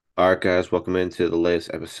All right, guys, welcome into the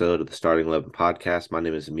latest episode of the Starting 11 podcast. My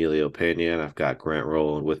name is Emilio Pena, and I've got Grant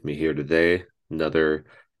rolling with me here today. Another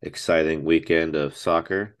exciting weekend of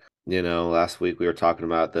soccer. Last week we were talking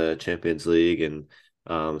about the Champions League and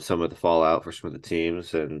some of the fallout for some of the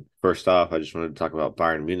teams. And first off, I just wanted to talk about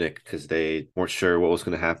Bayern Munich because they weren't sure what was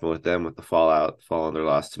going to happen with them with the fallout following their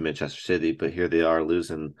loss to Manchester City. But here they are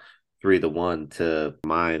losing 3-1 to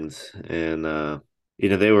Mainz. And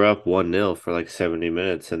they were up 1-0 for like 70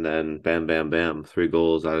 minutes and then bam, bam, bam, three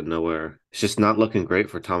goals out of nowhere. It's just not looking great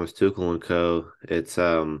for Thomas Tuchel and co.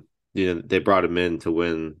 They brought him in to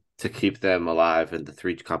win, to keep them alive in the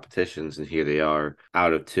three competitions, and here they are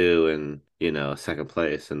out of two and, second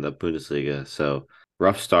place in the Bundesliga. So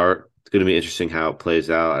rough start. It's going to be interesting how it plays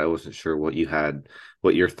out. I wasn't sure what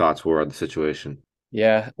your thoughts were on the situation.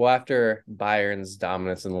 Yeah, well, after Bayern's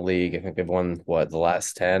dominance in the league, I think they've won the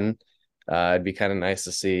last 10. It'd be kind of nice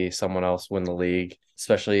to see someone else win the league,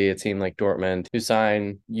 especially a team like Dortmund, who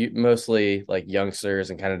sign mostly like youngsters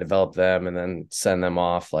and kind of develop them and then send them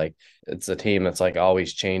off. Like it's a team that's like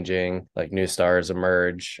always changing, like new stars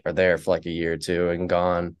emerge, are there for like a year or two and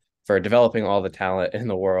gone. For developing all the talent in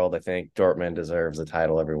the world, I think Dortmund deserves a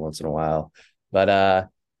title every once in a while. But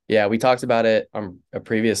yeah, we talked about it on a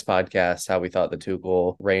previous podcast, how we thought the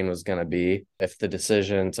Tuchel reign was going to be. If the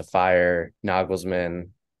decision to fire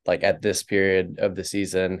Nagelsmann, like at this period of the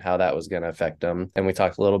season, how that was going to affect them. And we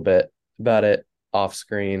talked a little bit about it off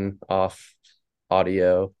screen, off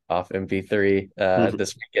audio, off MP3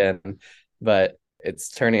 this weekend. But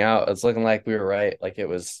it's looking like we were right. Like it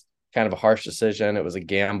was kind of a harsh decision. It was a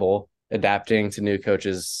gamble. Adapting to new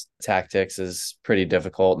coaches' tactics is pretty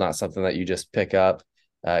difficult, not something that you just pick up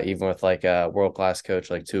even with like a world-class coach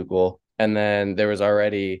like Tuchel. And then there was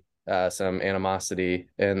already some animosity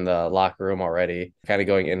in the locker room already, kind of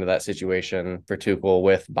going into that situation for Tuchel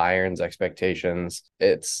with Bayern's expectations.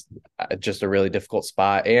 It's just a really difficult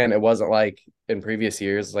spot. And it wasn't like in previous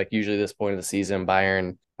years, like usually this point of the season,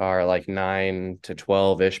 Bayern are like 9 to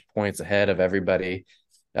 12-ish points ahead of everybody.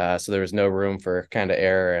 So there was no room for kind of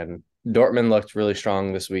error. And Dortmund looked really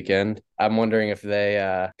strong this weekend. I'm wondering if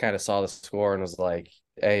they kind of saw the score and was like,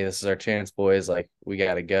 hey, this is our chance, boys. Like, we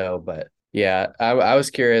got to go. But yeah, I was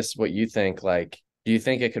curious what you think. Like, do you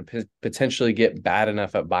think it could potentially get bad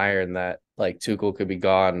enough at Bayern that like Tuchel could be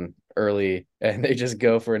gone early and they just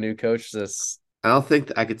go for a new coach I don't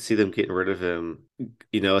think I could see them getting rid of him,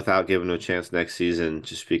 without giving him a chance next season,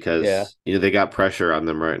 just yeah, because, they got pressure on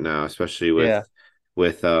them right now, especially yeah,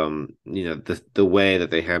 with the way that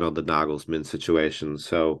they handled the Nagelsmann situation.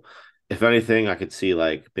 So if anything, I could see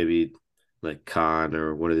like maybe like Khan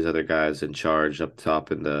or one of these other guys in charge up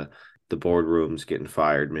top in the boardrooms getting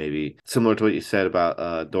fired, maybe. Similar to what you said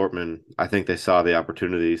about Dortmund, I think they saw the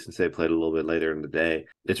opportunity since they played a little bit later in the day.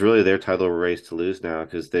 It's really their title race to lose now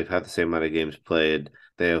because they've had the same amount of games played.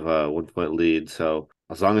 They have a 1 point lead. So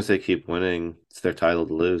as long as they keep winning, it's their title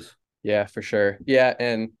to lose. yeah, for sure. Yeah,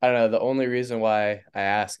 and I don't know. The only reason why I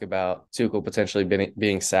ask about Tuchel potentially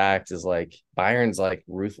being sacked is like Bayern's like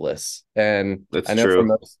ruthless, and That's I know for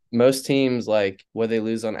true. most teams, like what they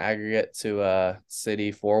lose on aggregate to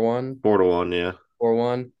City 4-1, 4-1, yeah.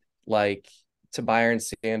 4-1, like to Bayern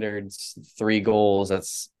standards, 3 goals.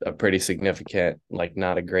 That's a pretty significant, like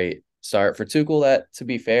not a great start for Tuchel. That, to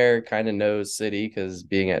be fair, kind of knows City because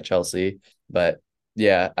being at Chelsea. But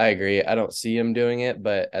yeah, I agree. I don't see him doing it,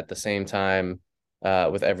 but at the same time,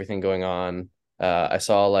 with everything going on, I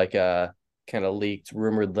saw like a kind of leaked,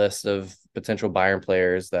 rumored list of potential Bayern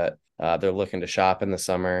players that they're looking to shop in the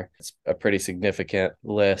summer. It's a pretty significant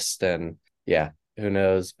list, and yeah, who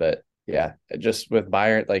knows? But yeah, just with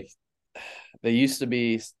Bayern, like they used to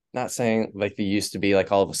be, not saying like they used to be,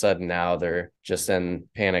 like all of a sudden now they're just in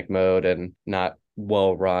panic mode and not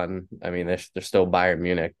well run. I mean, they're still Bayern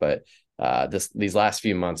Munich, but these last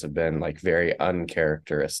few months have been like very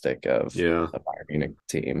uncharacteristic of Yeah. a Bayern Munich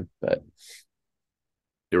team. But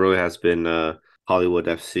It really has been Hollywood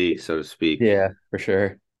FC, so to speak. yeah, for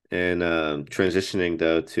sure. And transitioning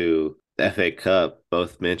though to the FA Cup,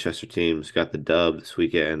 both Manchester teams got the dub this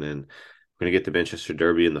weekend, and we're gonna get the Manchester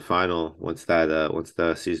Derby in the final once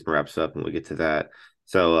the season wraps up and we get to that.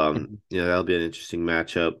 So that'll be an interesting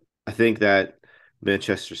matchup. I think that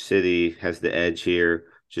Manchester City has the edge here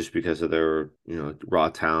just because of their raw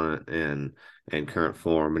talent and current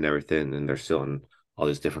form and everything, and they're still in all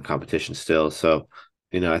these different competitions still. So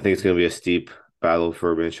I think it's going to be a steep battle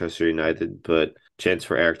for Manchester United, but chance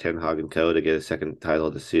for Eric Ten Hag and co to get a second title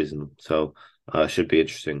this season. So should be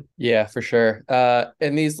interesting. Yeah, for sure.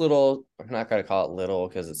 And these little, I'm not gonna call it little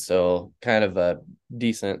because it's still kind of a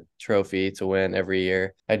decent trophy to win every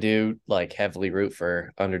year. I do like heavily root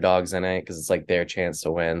for underdogs in it because it's like their chance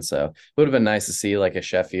to win. So it would have been nice to see like a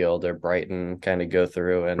Sheffield or Brighton kind of go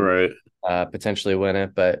through and Right. potentially win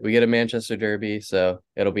it. But we get a Manchester Derby, so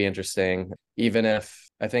it'll be interesting. Even if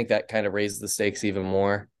I think that kind of raises the stakes even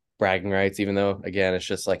more. Bragging rights, even though again it's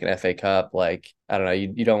just like an FA Cup, like I don't know,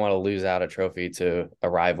 you don't want to lose out a trophy to a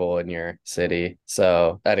rival in your city.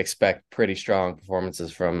 So I'd expect pretty strong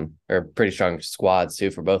performances from or pretty strong squads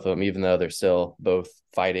too for both of them, even though they're still both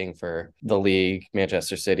fighting for the league.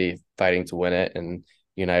 Manchester City fighting to win it, and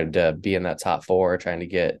United to be in that top four, trying to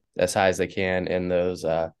get as high as they can in those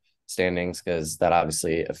standings because that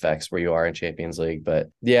obviously affects where you are in Champions League.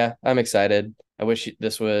 But yeah, I'm excited. I wish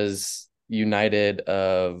this was United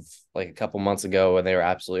of like a couple months ago when they were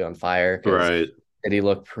absolutely on fire because Right. City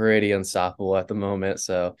looked pretty unstoppable at the moment.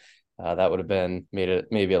 So that would have been made it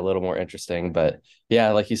maybe a little more interesting. But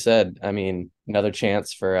yeah, like you said, I mean, another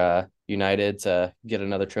chance for United to get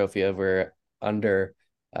another trophy over under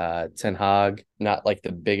Ten Hag. Not like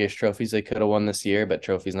the biggest trophies they could have won this year, but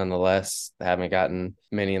trophies nonetheless. They haven't gotten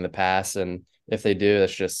many in the past, and if they do,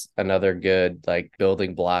 that's just another good like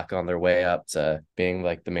building block on their way up to being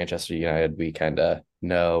like the Manchester United we kind of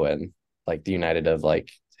know and like the United of like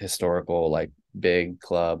historical like big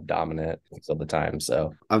club dominant of the time.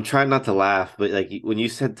 So I'm trying not to laugh, but like when you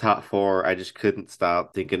said top four, I just couldn't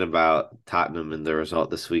stop thinking about Tottenham and the result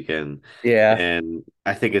this weekend. yeah, And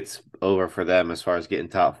I think it's over for them as far as getting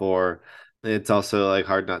top four. It's also like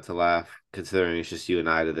hard not to laugh considering it's just you and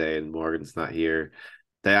I today and Morgan's not here.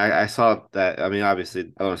 I saw that. I mean, obviously, I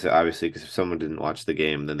don't want to say obviously because if someone didn't watch the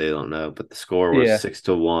game, then they don't know. But the score was yeah,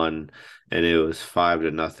 6-1, and it was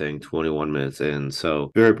 5-0, 21 minutes in.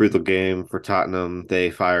 So very brutal game for Tottenham.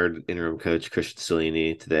 They fired interim coach Christian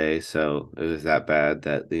Stellini today, so it was that bad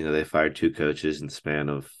that they fired two coaches in the span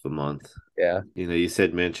of a month. yeah. You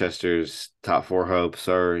said Manchester's top four hopes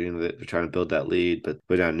are, they're trying to build that lead, but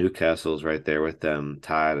now Newcastle's right there with them,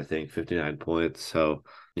 tied, I think, 59 points. So,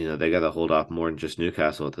 they got to hold off more than just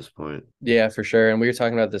Newcastle at this point. Yeah, for sure. And we were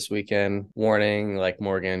talking about this weekend. Warning, like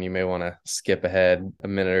Morgan, you may want to skip ahead a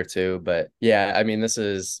minute or two. But yeah, I mean, this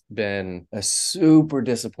has been a super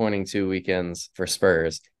disappointing 2 weekends for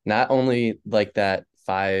Spurs. Not only like that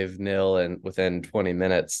 5-0 and within 20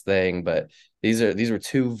 minutes thing, but these were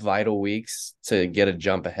two vital weeks to get a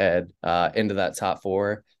jump ahead into that top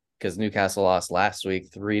four because Newcastle lost last week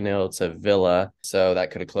 3-0 to Villa. So that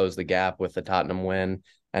could have closed the gap with the Tottenham win.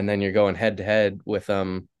 And then you're going head to head with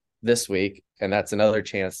them this week, and that's another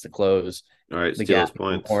chance to close All right, the steal those gap even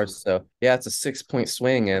points. more. So yeah, it's a 6 point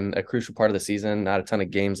swing and a crucial part of the season. Not a ton of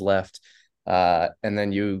games left, and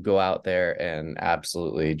then you go out there and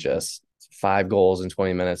absolutely just 5 goals in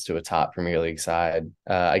 20 minutes to a top Premier League side.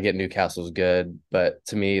 I get Newcastle's good, but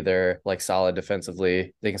to me, they're like solid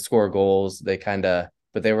defensively. They can score goals.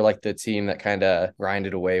 But they were like the team that kind of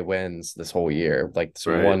grinded away wins this whole year, like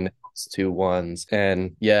some Right. 1-2-1s.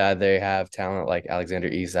 And yeah, they have talent like Alexander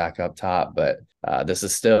Isak up top, but this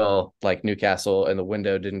is still like Newcastle and the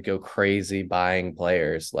window didn't go crazy buying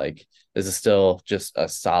players. Like this is still just a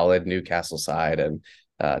solid Newcastle side. And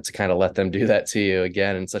to kind of let them do that to you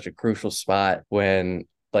again in such a crucial spot when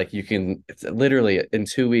like you can it's literally in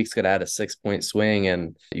 2 weeks could add a 6 point swing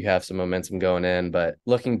and you have some momentum going in. But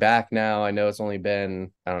looking back now, I know it's only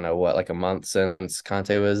been, I don't know what, like a month since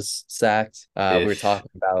Conte was sacked. We were Ish.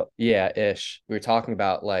 talking about, yeah, ish. We were talking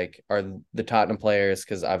about like, are the Tottenham players,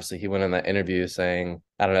 because obviously he went in that interview saying,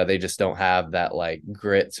 I don't know, they just don't have that like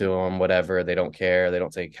grit to them, whatever. They don't care. They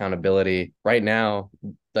don't take accountability. Right now,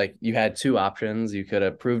 like you had two options. You could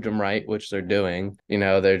have proved them right, which they're doing.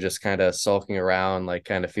 They're just kind of sulking around, like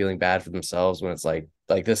kind of feeling bad for themselves when it's like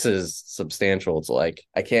this is substantial. It's like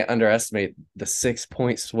I can't underestimate the 6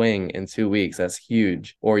 point swing in 2 weeks. That's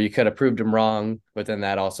huge. Or you could have proved them wrong, but then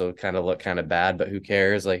that also kind of looked kind of bad. But who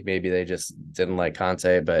cares? Like maybe they just didn't like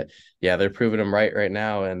Conte. But yeah, they're proving them right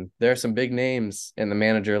now. And there are some big names in the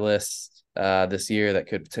manager list this year that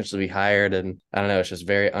could potentially be hired. And I don't know, it's just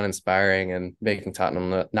very uninspiring and making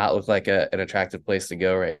Tottenham not look like an attractive place to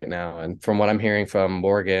go right now. And from what I'm hearing from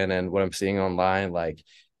Morgan and what I'm seeing online, like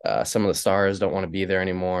some of the stars don't want to be there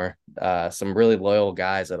anymore. Some really loyal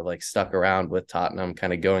guys that have like stuck around with Tottenham,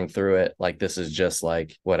 kind of going through it. Like this is just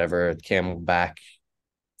like whatever camel back,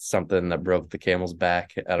 something that broke the camel's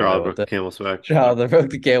back. I don't know Charles what broke the the camel's back. child that broke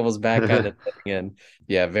the camel's back kind of thing. And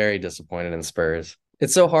yeah, very disappointed in Spurs.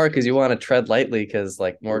 It's so hard because you want to tread lightly because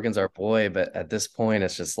like Morgan's our boy, but at this point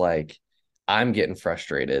it's just like I'm getting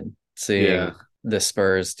frustrated Yeah. seeing the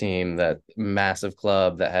Spurs team, that massive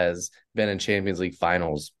club that has been in Champions League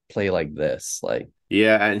finals, play like this. Like,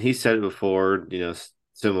 Yeah, and he said it before,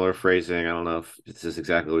 Similar phrasing. I don't know if this is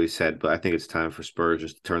exactly what he said, but I think it's time for Spurs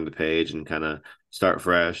just to turn the page and kind of start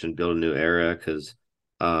fresh and build a new era because,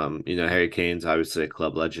 Harry Kane's obviously a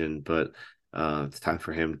club legend, but it's time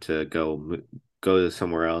for him to go to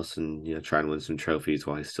somewhere else and try and win some trophies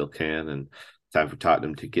while he still can, and time for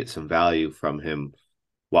Tottenham to get some value from him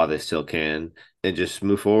while they still can and just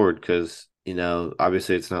move forward because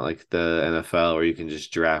obviously it's not like the NFL where you can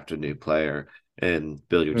just draft a new player and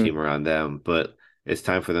build your Mm. team around them, but it's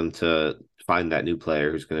time for them to find that new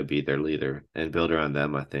player who's going to be their leader and build around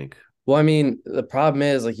them, I think. Well, I mean, the problem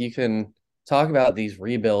is like you can talk about these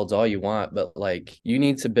rebuilds all you want, but like you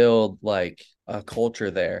need to build like a culture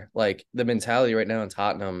there. Like the mentality right now in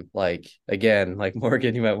Tottenham, like again, like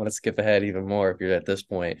Morgan, you might want to skip ahead even more if you're at this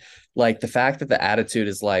point. Like the fact that the attitude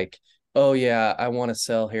is like, oh yeah, I want to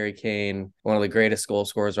sell Harry Kane, one of the greatest goal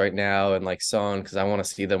scorers right now, and like Son, because I want to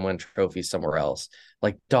see them win trophies somewhere else.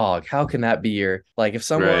 Like, dog, how can that be your like if Right.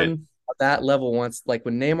 someone that level once like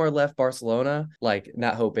when Neymar left Barcelona, like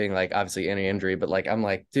not hoping like obviously any injury, but like I'm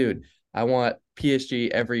like, dude, I want PSG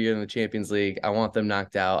every year in the Champions League. I want them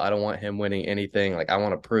knocked out. I don't want him winning anything. Like I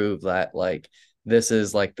want to prove that like this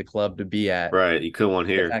is like the club to be at. Right. You could one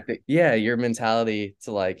The here. fact that yeah, your mentality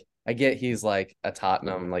to like I get he's like a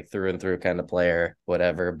Tottenham like through and through kind of player,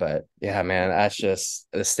 whatever. But yeah, man, that's just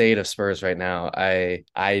the state of Spurs right now. I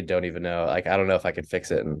don't even know. Like I don't know if I could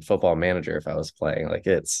fix it in Football Manager if I was playing. Like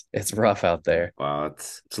it's rough out there. Wow,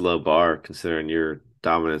 it's a low bar considering your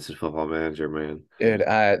dominance in Football Manager, man. Dude,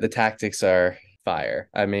 the tactics are fire.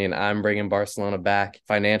 I mean, I'm bringing Barcelona back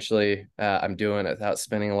financially. I'm doing it without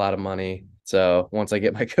spending a lot of money. So once I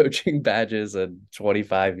get my coaching badges in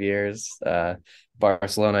 25 years,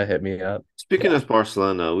 Barcelona hit me up. Speaking Yeah. of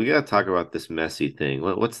Barcelona, we got to talk about this Messi thing.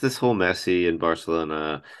 What's this whole Messi in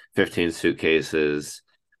Barcelona, 15 suitcases?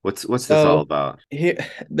 What's this all So about? he,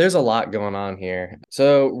 there's a lot going on here.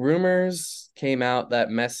 So rumors came out that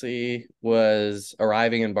Messi was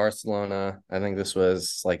arriving in Barcelona. I think this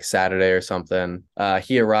was like Saturday or something.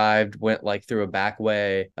 He arrived, went like through a back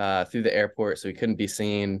way through the airport, so he couldn't be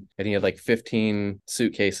seen, and he had like 15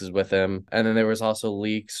 suitcases with him. And then there was also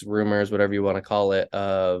leaks, rumors, whatever you want to call it,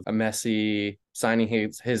 of a Messi signing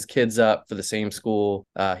his kids up for the same school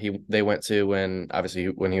they went to when obviously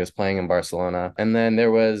when he was playing in Barcelona. And then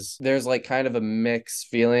there's like kind of a mixed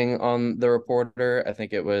feeling on the reporter. I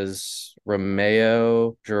think it was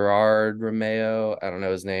Gerard Romeo. I don't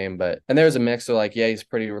know his name, but and there was a mix of like, yeah, he's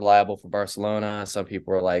pretty reliable for Barcelona. Some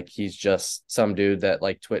people were like, he's just some dude that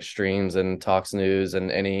like Twitch streams and talks news and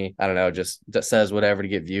any, I don't know, just that says whatever to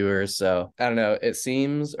get viewers. So I don't know. It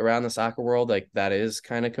seems around the soccer world like that is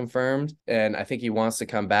kind of confirmed. And I think he wants to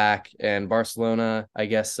come back. And Barcelona, I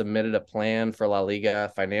guess, submitted a plan for La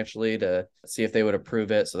Liga financially to see if they would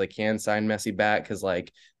approve it so they can sign Messi back. Cause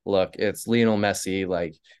like, look, it's Lionel Messi.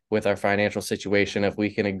 Like with our financial situation, if we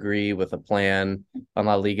can agree with a plan on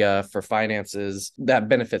La Liga for finances, that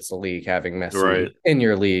benefits the league having Messi Right. in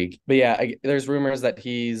your league. But yeah, there's rumors that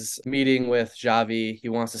he's meeting with Xavi. He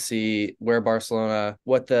wants to see where Barcelona,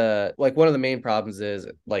 what the like one of the main problems is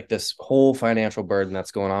like this whole financial burden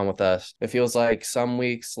that's going on with us. It feels like some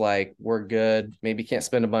weeks like we're good, maybe can't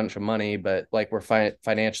spend a bunch of money, but like we're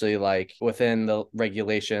financially like within the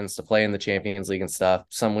regulations to play in the Champions League and stuff.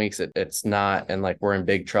 Some weeks it's not, and like we're in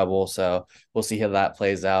big trouble. So we'll see how that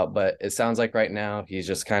plays out. But it sounds like right now he's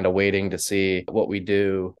just kind of waiting to see what we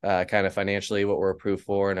do, kind of financially, what we're approved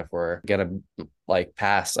for, and if we're gonna like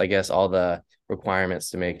pass, I guess, all the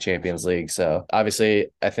requirements to make Champions League. So obviously,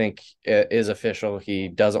 I think it is official. He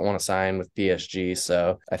doesn't want to sign with PSG.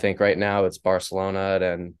 So I think right now it's Barcelona,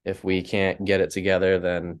 and if we can't get it together,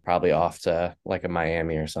 then probably off to like a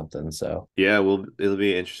Miami or something. So Yeah, well, it'll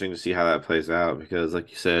be interesting to see how that plays out because, like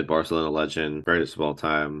you said, Barcelona legend, greatest of all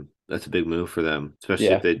time. That's a big move for them, especially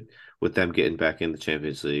if yeah. they with them getting back in the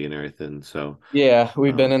Champions League and everything. So, Yeah, um,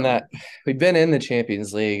 we've been in the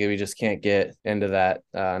Champions League and we just can't get into that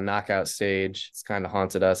knockout stage. It's kind of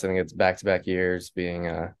haunted us. I think it's back-to-back years being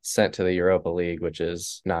sent to the Europa League, which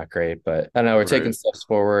is not great. But I don't know, we're taking right, steps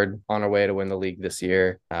forward on our way to win the league this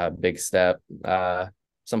year. Big step.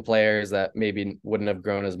 Some players that maybe wouldn't have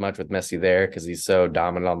grown as much with Messi there because he's so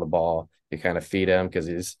dominant on the ball. You kind of feed him because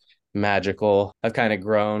he's magical. I've kind of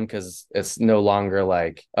grown because it's no longer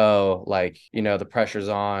like, oh, like, the pressure's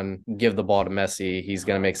on, give the ball to Messi. He's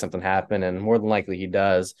going to make something happen. And more than likely he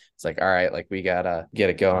does. It's like, all right, like we got to get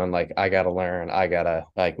it going. Like I got to learn. We got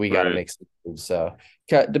to right. make some moves. So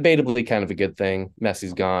debatably kind of a good thing.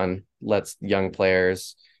 Messi's gone. Let's young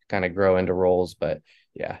players kind of grow into roles. But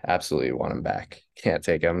yeah, absolutely want him back. Can't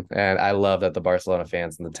take him. And I love that the Barcelona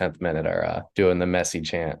fans in the 10th minute are doing the Messi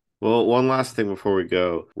chant. Well, one last thing before we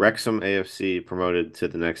go. Wrexham AFC promoted to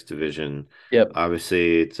the next division. Yep.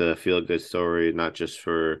 Obviously, it's a feel-good story, not just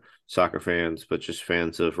for soccer fans, but just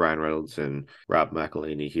fans of Ryan Reynolds and Rob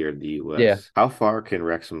McElhenney here in the Yeah. US. How far can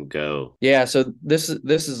Wrexham go? Yeah, so this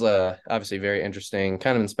is a obviously very interesting,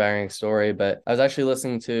 kind of inspiring story. But I was actually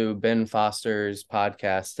listening to Ben Foster's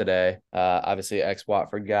podcast today. Obviously,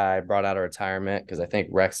 ex-Watford guy brought out a retirement because I think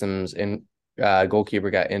Wrexham's in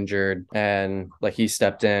goalkeeper got injured, and like he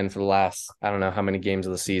stepped in for the last I don't know how many games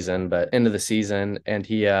of the season, but end of the season, and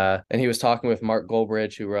he was talking with Mark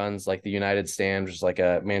Goldbridge, who runs like the United Stand, which is like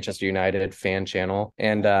a Manchester United fan channel,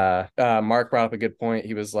 and Mark brought up a good point.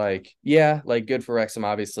 He was like, yeah, like good for Wrexham,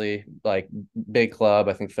 obviously, like big club,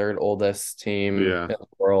 I think third oldest team Yeah. in the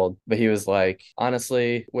world, but he was like,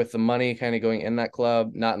 honestly, with the money kind of going in that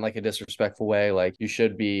club, not in like a disrespectful way, like you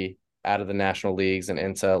should be out of the national leagues and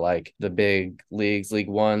into like the big leagues, League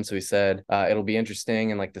One. So he said it'll be interesting,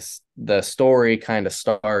 and like the story kind of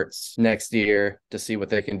starts next year to see what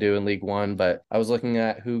they can do in League One. But I was looking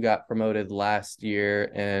at who got promoted last year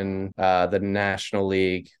in the National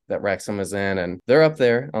League that Wrexham is in, and they're up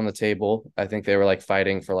there on the table. I think they were like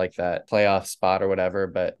fighting for like that playoff spot or whatever.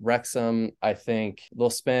 But Wrexham, I think they'll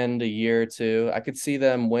spend a year or two. I could see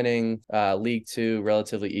them winning League Two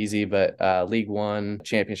relatively easy, but League One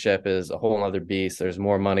championship is a whole other beast. There's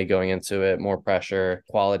more money going into it, more pressure,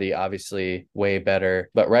 quality obviously way better.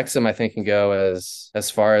 But Wrexham, I think, can go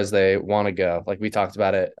as far as they want to go. Like we talked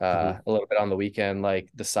about it Mhm. a little bit on the weekend, like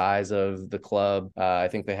the size of the club. I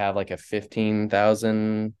think they have like a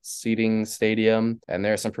 15,000 seating stadium, and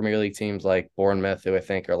there are some Premier League teams like Bournemouth who I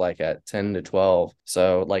think are like at 10 to 12.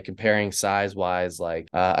 So like comparing size wise, like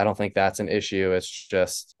I don't think that's an issue. It's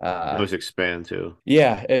just They always expand too.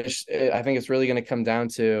 yeah, I think it's really going to come down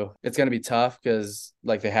to it's going to be tough because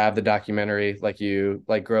like they have the documentary, like you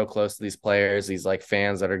like grow close to these players, these like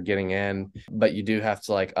fans that are getting in, but you do have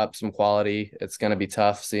to like up some quality. It's going to be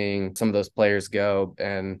tough seeing some of those players go,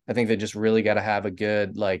 and I think they just really got to have a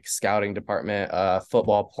good like scouting department,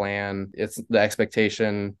 football plan. It's the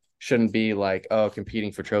expectation shouldn't be like, oh,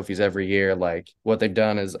 competing for trophies every year. Like what they've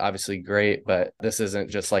done is obviously great, but this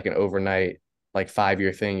isn't just like an overnight like 5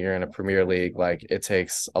 year thing. You're in a Premier League. Like it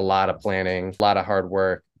takes a lot of planning, a lot of hard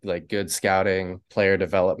work, like good scouting, player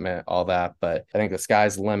development, all that. But I think the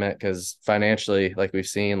sky's the limit because financially, like we've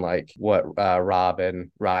seen, like what Rob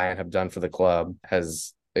and Ryan have done for the club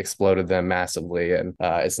has exploded them massively. And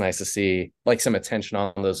it's nice to see like some attention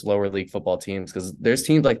on those lower league football teams because there's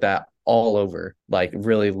teams like that all over, like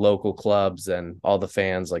really local clubs, and all the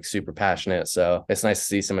fans like super passionate. So it's nice to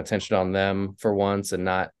see some attention on them for once and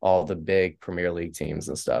not all the big Premier League teams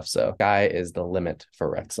and stuff. So sky is the limit for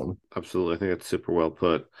Wrexham. Absolutely. I think that's super well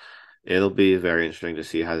put. It'll be very interesting to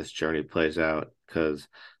see how this journey plays out because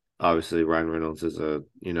obviously Ryan Reynolds is a,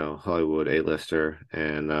 Hollywood A-lister,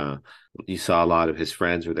 and you saw a lot of his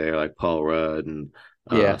friends were there, like Paul Rudd and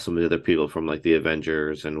Yeah. some of the other people from like the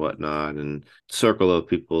Avengers and whatnot, and circle of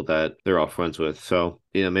people that they're all friends with. So,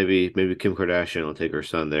 maybe Kim Kardashian will take her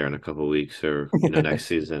son there in a couple of weeks or, next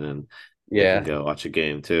season, and they can Yeah. go watch a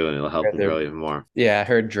game too, and it'll help Right them there. grow even more. Yeah, I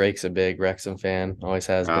heard Drake's a big Wrexham fan, always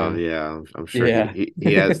has Oh been. yeah, I'm sure he, Yeah.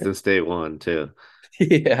 he has since day one too.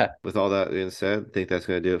 Yeah. With all that being said, I think that's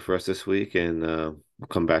going to do it for us this week, and we'll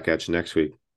come back at you next week.